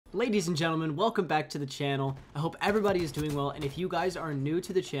Ladies and gentlemen, welcome back to the channel. I hope everybody is doing well, and if you guys are new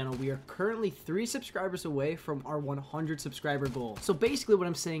to the channel, we are currently 3 subscribers away from our 100 subscriber goal. So basically what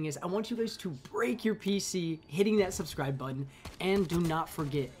I'm saying is I want you guys to break your PC hitting that subscribe button, and do not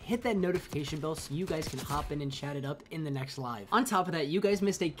forget, hit that notification bell so you guys can hop in and chat it up in the next live. On top of that, you guys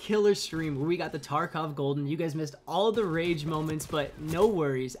missed a killer stream where we got the Tsarkov golden. You guys missed all of the rage moments, but no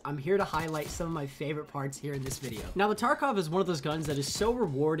worries, I'm here to highlight some of my favorite parts here in this video. Now the Tsarkov is one of those guns that is so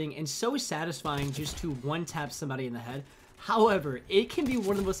rewarding and so satisfying just to one-tap somebody in the head. However, it can be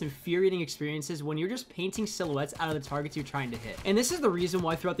one of the most infuriating experiences when you're just painting silhouettes out of the targets you're trying to hit. And this is the reason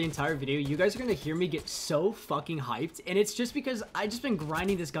why throughout the entire video, you guys are going to hear me get so fucking hyped. And it's just because I've just been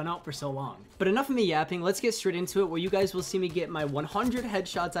grinding this gun out for so long. But enough of me yapping, let's get straight into it, where you guys will see me get my 100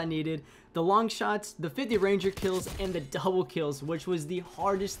 headshots I needed, the long shots, the 50 ranger kills, and the double kills, which was the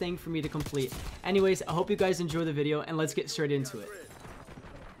hardest thing for me to complete. Anyways, I hope you guys enjoy the video, and let's get straight into it.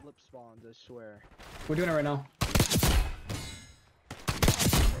 I swear. We're doing it right now.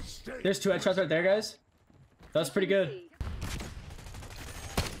 There's 2 headshots right there, guys. That was pretty good.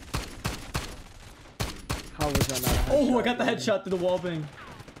 How was that not a headshot? Oh, I got the headshot through the wall bang.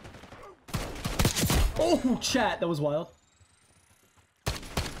 Oh, chat, that was wild.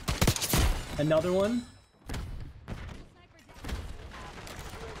 Another one.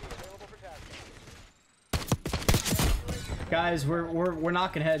 Guys, we're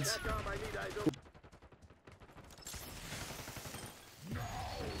knocking heads.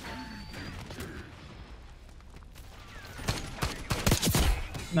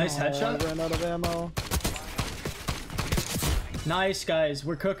 Nice headshot. I ran out of ammo. Nice, guys.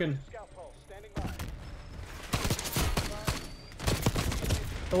 We're cooking.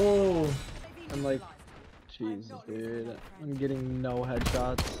 Oh. I'm like, Jesus, dude. I'm getting no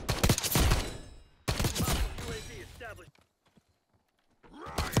headshots.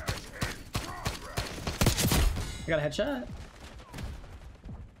 I got a headshot.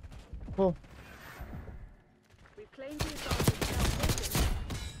 Oh.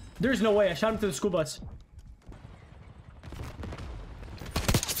 There's no way. I shot him through the school bus.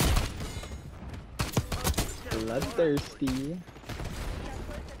 Bloodthirsty.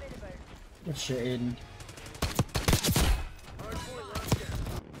 Good shit, Aiden.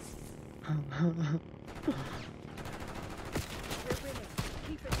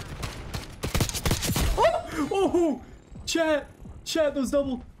 Oh! Chat, those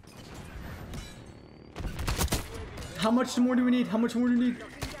double. How much more do we need? How much more do we need?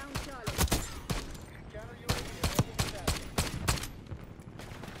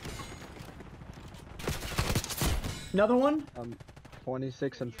 Another one?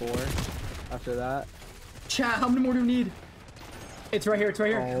 26 and 4 after that. Chat, how many more do we need? It's right here, it's right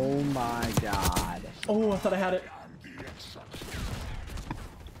here. Oh my god. Oh, I thought I had it.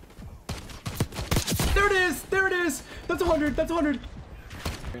 There it is! There it is! That's 100, that's 100.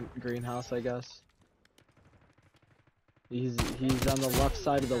 Greenhouse, I guess. He's on the left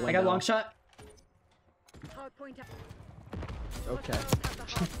side of the window. I got a long shot. Okay.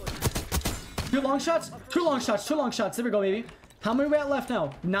 2 long shots? 2 long shots, 2 long shots. There we go, baby. How many we got left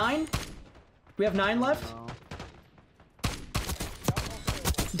now? 9? We have 9 left?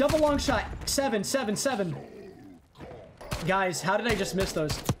 Double long shot. 7, 7, 7. Guys, how did I just miss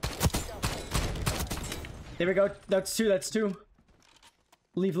those? There we go. That's 2, that's 2.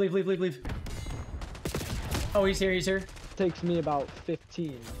 Leave, leave, leave, leave, leave. Oh, he's here, he's here. Takes me about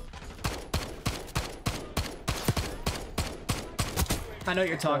 15. I know what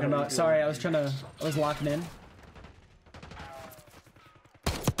you're talking about. Sorry, I was locking in.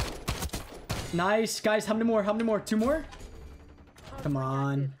 Nice. Guys, how many more? How many more? 2 more? Come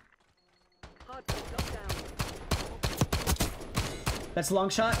on. That's a long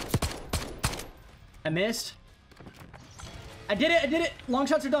shot. I missed. I did it, I did it. Long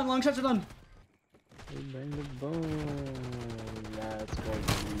shots are done, long shots are done. Bang the boom. That's what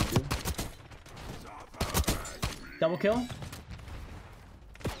we do. Double kill.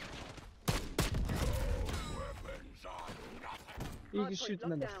 You can shoot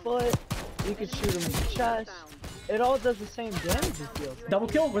them in the foot. You can shoot them in the chest. It all does the same damage, it feels. Double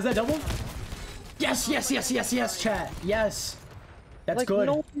kill? Was that double? Yes, yes, yes, yes, yes, chat. Yes. That's like, good.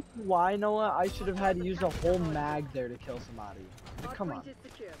 No why, Noah? I should have had to use a whole mag there to kill somebody. Like, come on.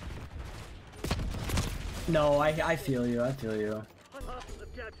 No, I feel you. I feel you.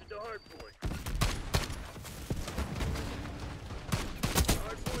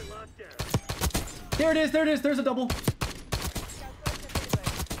 There it is. There it is. There's a double.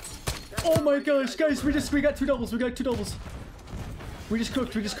 Oh my gosh, guys, we got 2 doubles. We got 2 doubles. We just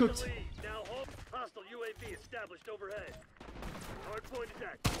cooked. We just cooked. Hostile UAV established overhead.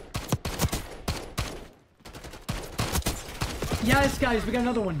 Yes, guys, we got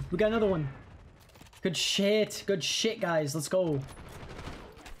another one. We got another one. Good shit. Good shit, guys. Let's go.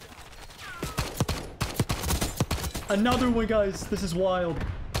 Another one, guys. This is wild.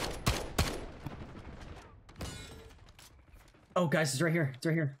 Oh, guys, it's right here. It's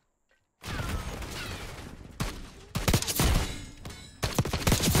right here.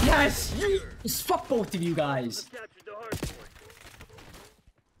 Yes! Yes! Fuck both of you guys.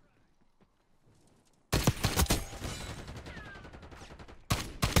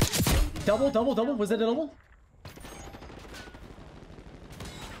 Double, double, double. Was that a double?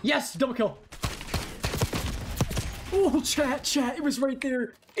 Yes! Double kill. Oh, chat. It was right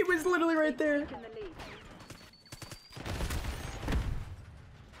there. It was literally right there.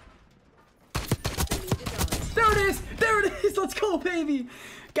 There it is! There it is! Let's go, baby!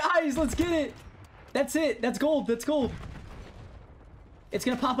 Guys, let's get it! That's it. That's gold. That's gold. It's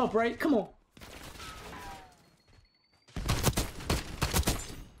gonna pop up, right? Come on.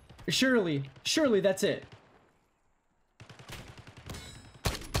 Surely. Surely that's it.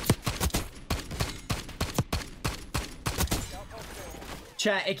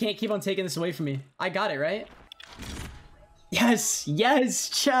 Chat, it can't keep on taking this away from me. I got it, right? Yes, yes,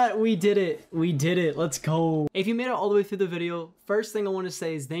 chat, we did it. We did it. Let's go. If you made it all the way through the video, first thing I want to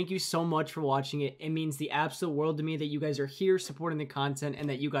say is thank you so much for watching it. It means the absolute world to me that you guys are here supporting the content and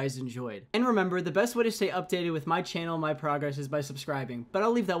that you guys enjoyed. And remember, the best way to stay updated with my channel and my progress is by subscribing, but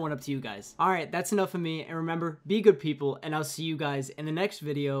I'll leave that one up to you guys. All right, that's enough of me. And remember, be good people, and I'll see you guys in the next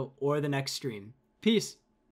video or the next stream. Peace.